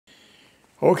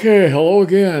Okay, hello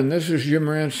again. This is Jim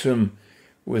Ransom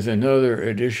with another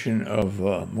edition of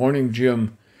Morning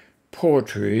Jim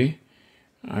Poetry.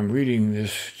 I'm reading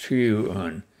this to you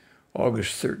on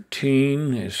August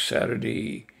 13, is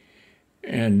Saturday,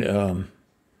 and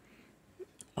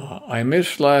I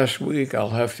missed last week,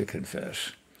 I'll have to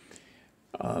confess,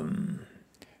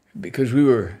 because we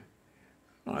were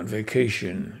on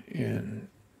vacation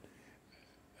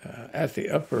at the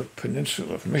Upper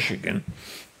Peninsula of Michigan.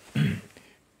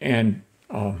 And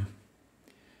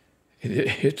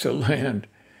it's a land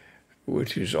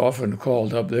which is often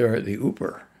called up there the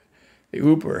Ooper. The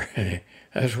Ooper,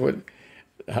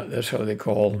 that's how they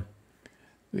call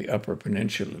the Upper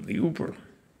Peninsula, the Ooper.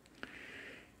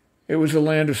 It was a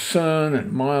land of sun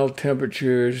and mild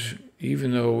temperatures,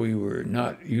 even though we were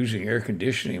not using air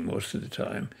conditioning most of the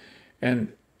time,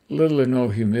 and little or no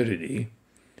humidity.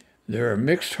 There are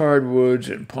mixed hardwoods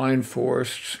and pine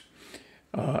forests.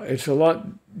 It's a lot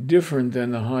different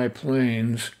than the high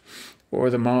plains or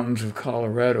the mountains of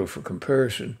Colorado for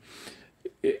comparison.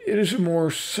 It is a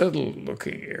more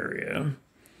settled-looking area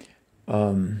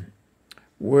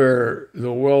where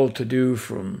the well-to-do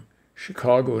from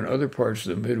Chicago and other parts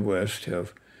of the Midwest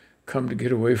have come to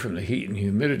get away from the heat and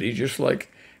humidity, just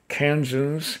like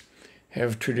Kansans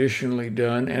have traditionally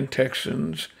done, and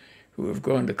Texans who have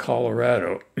gone to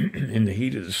Colorado in the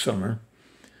heat of the summer.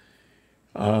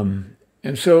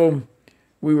 And so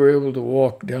we were able to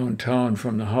walk downtown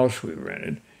from the house we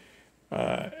rented.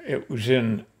 It was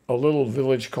in a little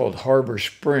village called Harbor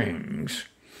Springs,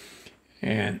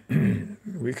 and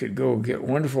we could go get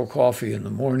wonderful coffee in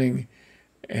the morning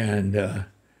and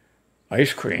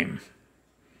ice cream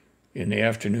in the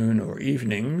afternoon or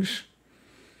evenings,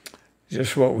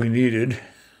 just what we needed.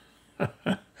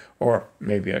 Or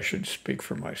maybe I should speak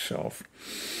for myself.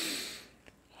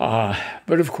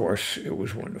 But of course, it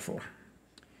was wonderful.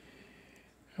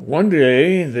 One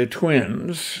day, the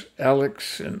twins,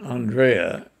 Alex and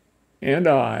Andrea, and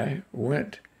I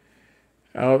went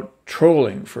out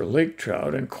trolling for lake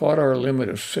trout and caught our limit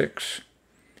of 6,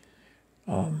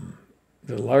 the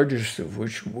largest of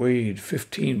which weighed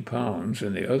 15 pounds,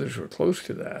 and the others were close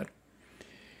to that.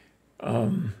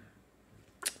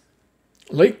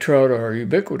 Lake trout are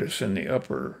ubiquitous in the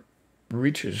upper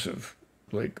reaches of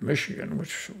Lake Michigan,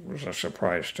 which was a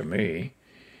surprise to me,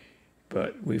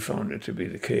 but we found it to be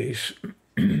the case.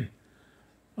 We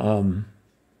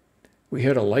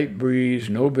had a light breeze,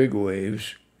 no big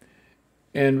waves,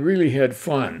 and really had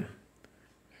fun.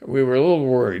 We were a little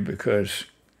worried because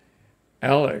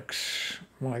Alex,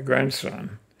 my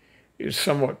grandson, is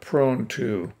somewhat prone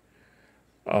to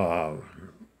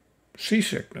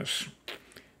seasickness,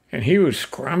 and he was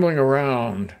scrambling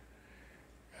around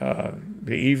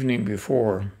the evening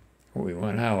before we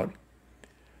went out,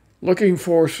 looking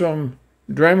for some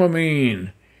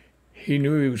Dramamine. He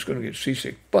knew he was going to get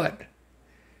seasick, but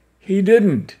he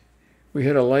didn't. We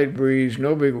had a light breeze,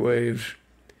 no big waves,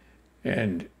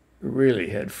 and really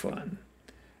had fun.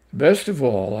 Best of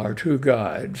all, our 2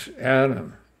 guides,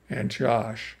 Adam and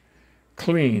Josh,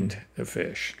 cleaned the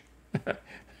fish.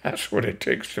 That's what it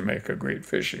takes to make a great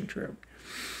fishing trip.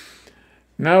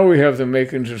 Now we have the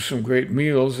makings of some great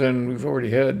meals, and we've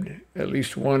already had at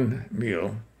least one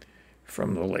meal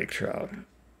from the lake trout,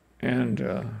 and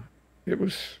it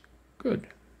was good.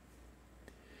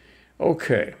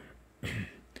 Okay,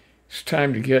 it's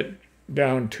time to get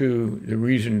down to the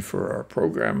reason for our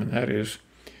program, and that is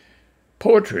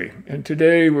poetry. And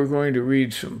today we're going to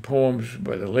read some poems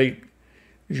by the late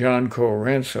Crowe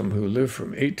Ransom, who lived from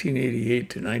 1888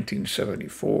 to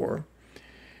 1974.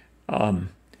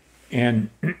 And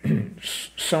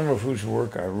some of whose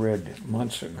work I read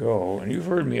months ago, and you've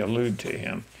heard me allude to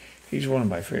him. He's one of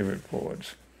my favorite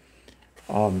poets.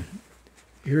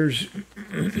 Here's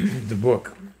the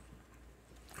book.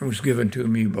 It was given to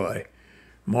me by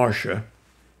Marcia,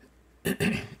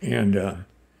 and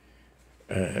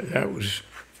that was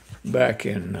back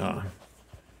in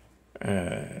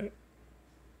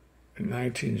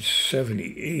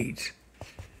 1978.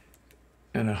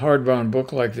 And a hardbound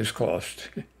book like this cost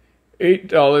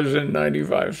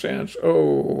 $8.95.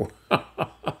 Oh,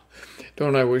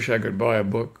 don't I wish I could buy a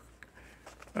book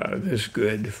this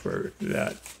good for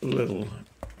that little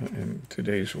in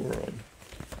today's world.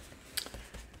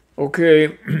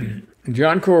 Okay,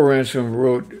 Crowe Ransom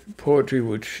wrote poetry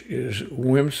which is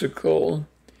whimsical,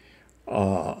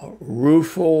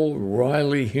 rueful,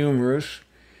 wryly humorous,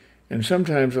 and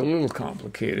sometimes a little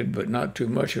complicated, but not too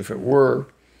much. If it were,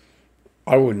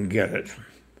 I wouldn't get it.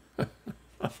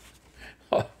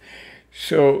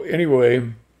 So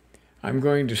anyway, I'm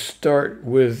going to start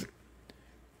with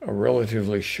a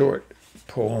relatively short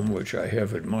poem, which I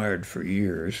have admired for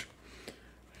years,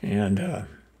 and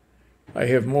I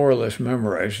have more or less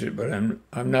memorized it, but I'm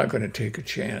not going to take a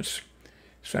chance.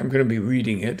 So I'm going to be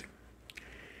reading it.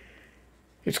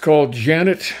 It's called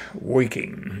Janet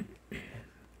Waking.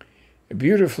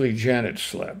 Beautifully Janet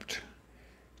slept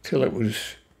till it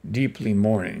was deeply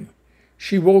morning.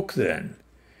 She woke then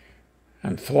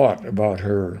and thought about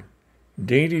her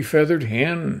dainty feathered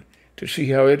hen to see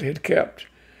how it had kept.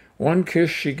 One kiss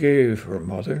she gave her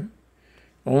mother,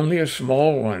 only a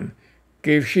small one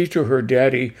gave she to her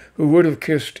daddy, who would have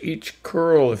kissed each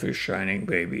curl of his shining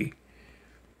baby.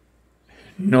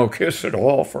 No kiss at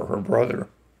all for her brother.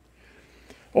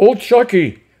 Old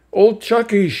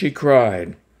Chucky, she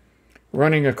cried,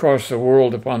 running across the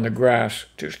world upon the grass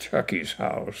to Chucky's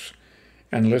house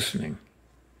and listening.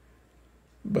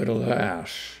 But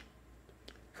alas,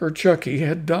 her Chucky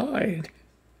had died.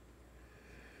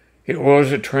 It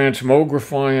was a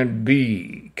transmogrifiant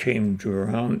bee came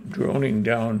droning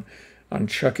down on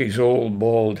Chucky's old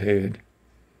bald head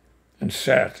and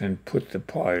sat and put the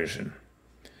poison.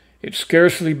 It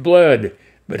scarcely bled,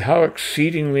 but how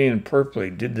exceedingly and purply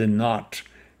did the knot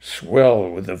swell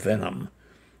with the venom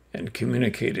and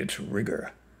communicate its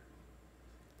rigor.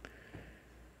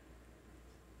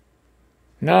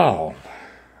 Now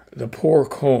the poor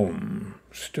comb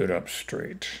stood up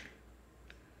straight,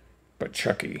 but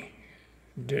Chucky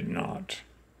did not.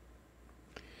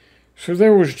 So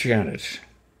there was Janet,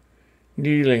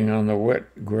 kneeling on the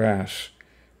wet grass,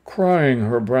 crying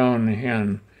her brown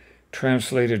hen,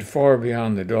 translated far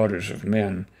beyond the daughters of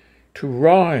men, to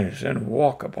rise and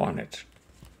walk upon it.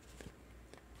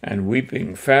 And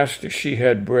weeping fast as she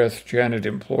had breath, Janet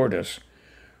implored us,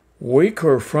 wake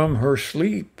her from her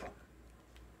sleep,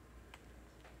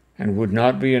 and would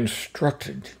not be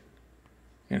instructed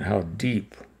in how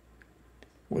deep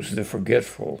was the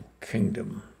forgetful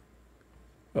kingdom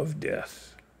of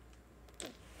death.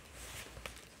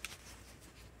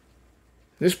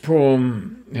 This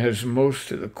poem has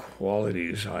most of the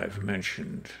qualities I've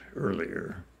mentioned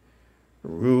earlier.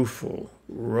 Rueful,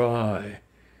 wry,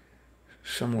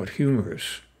 somewhat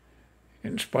humorous,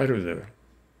 in spite of the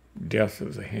death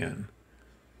of the hen,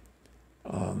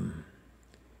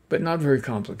 but not very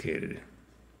complicated.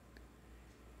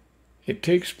 It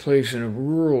takes place in a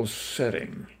rural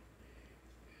setting,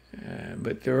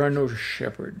 but there are no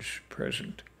shepherds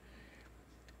present.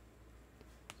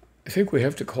 I think we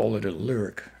have to call it a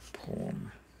lyric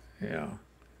poem, yeah.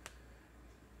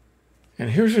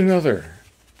 And here's another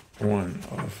one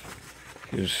of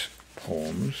his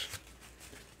poems.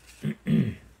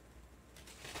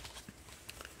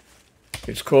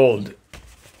 It's called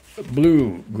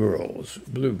Blue Girls.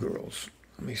 Blue Girls.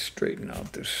 Let me straighten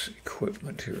out this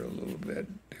equipment here a little bit.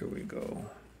 Here we go.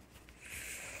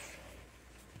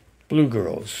 Blue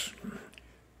Girls.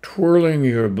 Twirling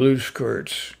your blue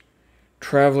skirts,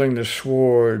 traveling the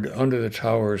sward under the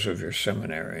towers of your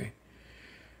seminary.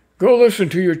 Go listen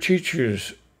to your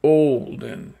teachers, old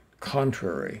and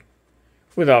contrary,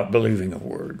 without believing a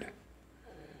word.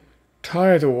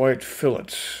 Tie the white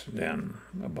fillets, then,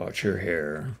 about your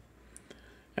hair,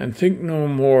 and think no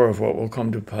more of what will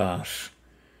come to pass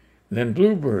than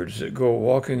bluebirds that go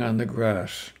walking on the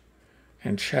grass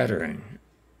and chattering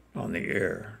on the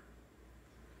air.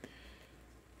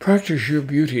 Practice your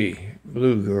beauty,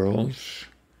 blue girls,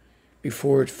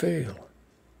 before it fail.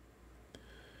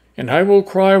 And I will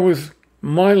cry with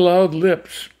my loud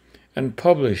lips and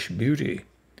publish beauty,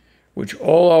 which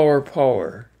all our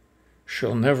power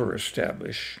shall never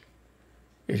establish.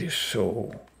 It is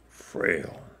so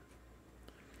frail.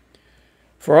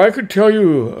 For I could tell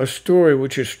you a story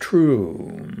which is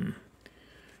true.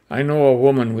 I know a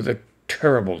woman with a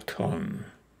terrible tongue,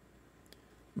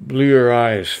 bluer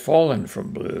eyes fallen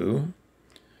from blue,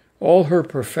 all her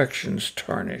perfections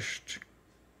tarnished.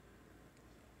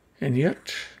 And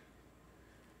yet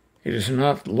it is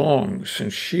not long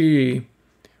since she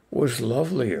was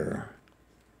lovelier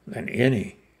than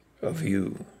any of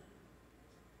you.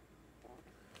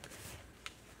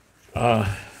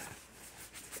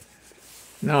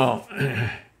 Now,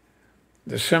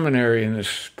 the seminary in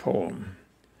this poem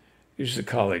is the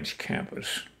college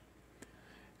campus.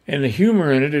 And the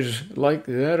humor in it is like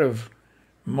that of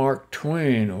Mark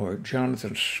Twain or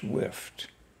Jonathan Swift.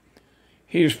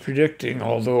 He is predicting,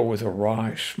 although with a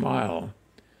wry smile,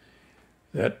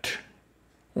 that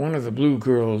one of the blue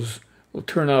girls will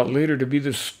turn out later to be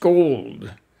the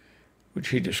scold, which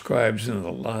he describes in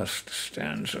the last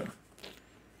stanza.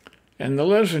 And the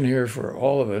lesson here for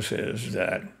all of us is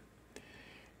that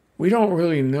we don't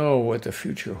really know what the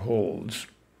future holds.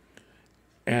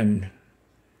 And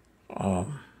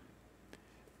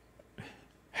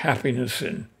happiness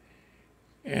and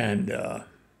an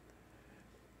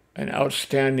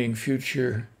outstanding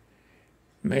future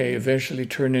may eventually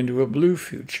turn into a blue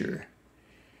future.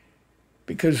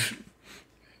 Because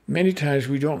many times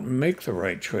we don't make the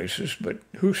right choices, but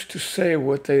who's to say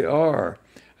what they are,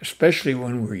 especially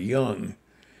when we're young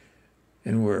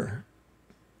and we're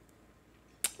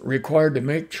required to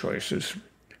make choices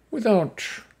without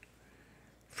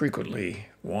frequently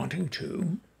wanting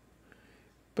to,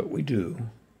 but we do.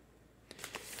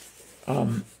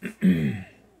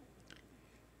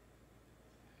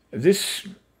 This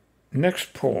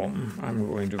next poem I'm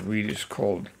going to read is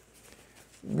called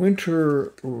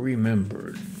Winter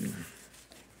Remembered.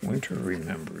 Winter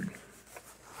Remembered.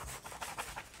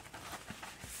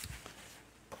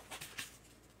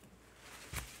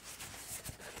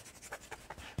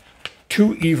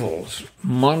 Two evils,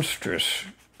 monstrous,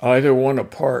 either one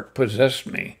apart, possessed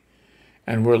me,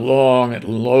 and were long and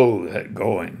loath at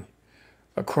going.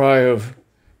 A cry of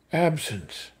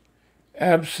absence,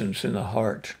 absence in the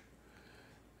heart,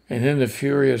 and in the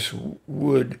furious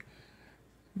wood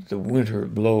the winter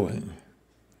blowing.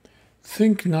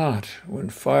 Think not, when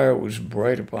fire was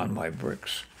bright upon my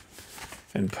bricks,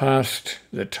 and past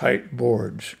the tight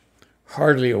boards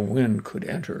hardly a wind could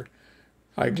enter,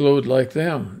 I glowed like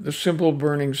them, the simple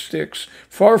burning sticks,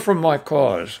 far from my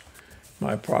cause,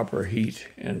 my proper heat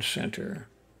and center.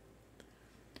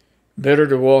 Better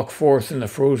to walk forth in the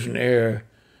frozen air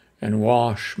and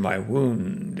wash my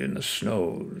wound in the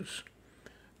snows.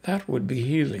 That would be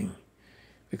healing,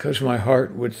 because my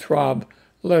heart would throb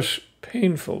less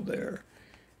painful there,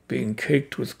 being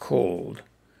caked with cold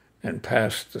and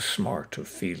past the smart of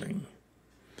feeling.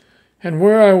 And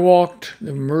where I walked,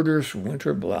 the murderous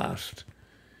winter blast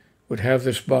would have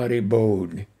this body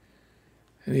bowed,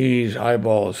 these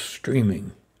eyeballs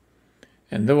streaming.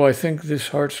 And though I think this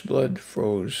heart's blood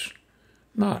froze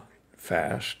not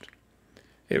fast,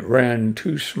 it ran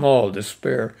too small to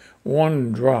spare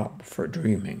one drop for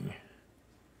dreaming.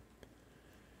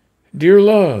 Dear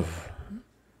love,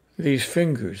 these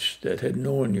fingers that had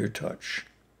known your touch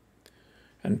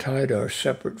and tied our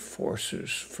separate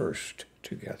forces first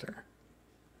together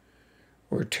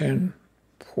were 10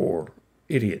 poor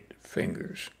idiot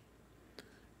fingers,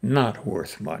 not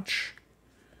worth much,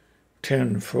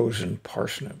 10 frozen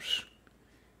parsnips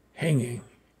hanging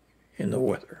in the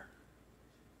weather.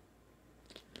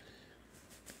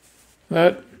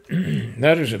 That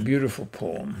is a beautiful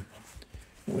poem,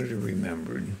 Winter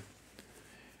Remembered.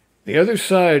 The other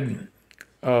side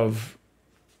of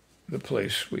the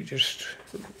place we just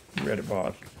read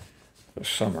about, the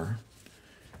summer,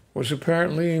 was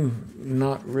apparently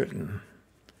not written.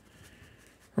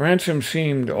 Ransom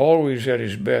seemed always at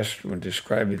his best when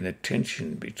describing the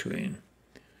tension between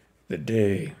the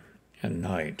day and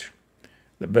night,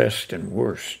 the best and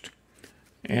worst,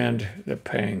 and the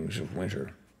pangs of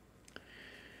winter.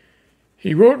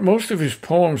 He wrote most of his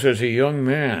poems as a young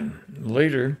man.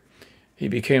 Later, he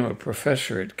became a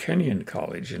professor at Kenyon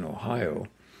College in Ohio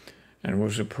and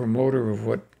was a promoter of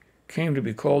what came to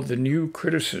be called the New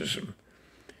Criticism,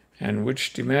 and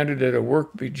which demanded that a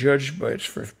work be judged by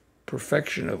its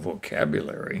perfection of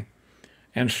vocabulary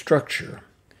and structure,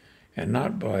 and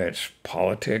not by its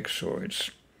politics or its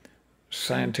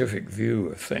scientific view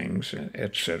of things,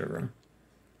 etc.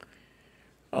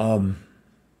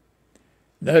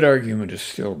 That argument is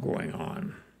still going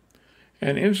on.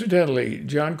 And incidentally,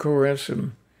 John Crowe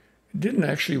Ransom didn't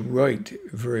actually write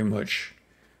very much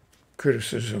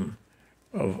criticism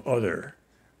of other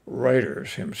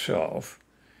writers himself.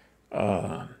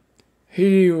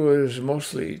 He was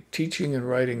mostly teaching and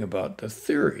writing about the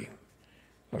theory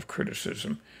of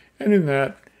criticism. And in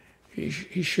that, he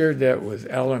shared that with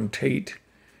Alan Tate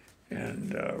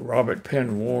and Robert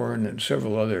Penn Warren and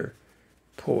several other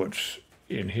poets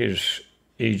in his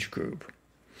age group.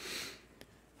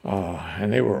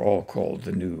 And they were all called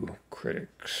the New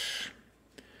Critics.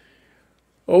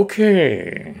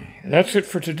 Okay, that's it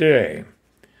for today.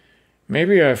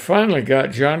 Maybe I finally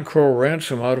got John Crowe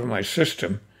Ransom out of my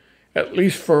system, at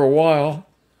least for a while.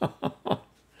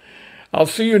 I'll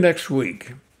see you next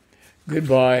week.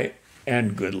 Goodbye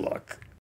and good luck.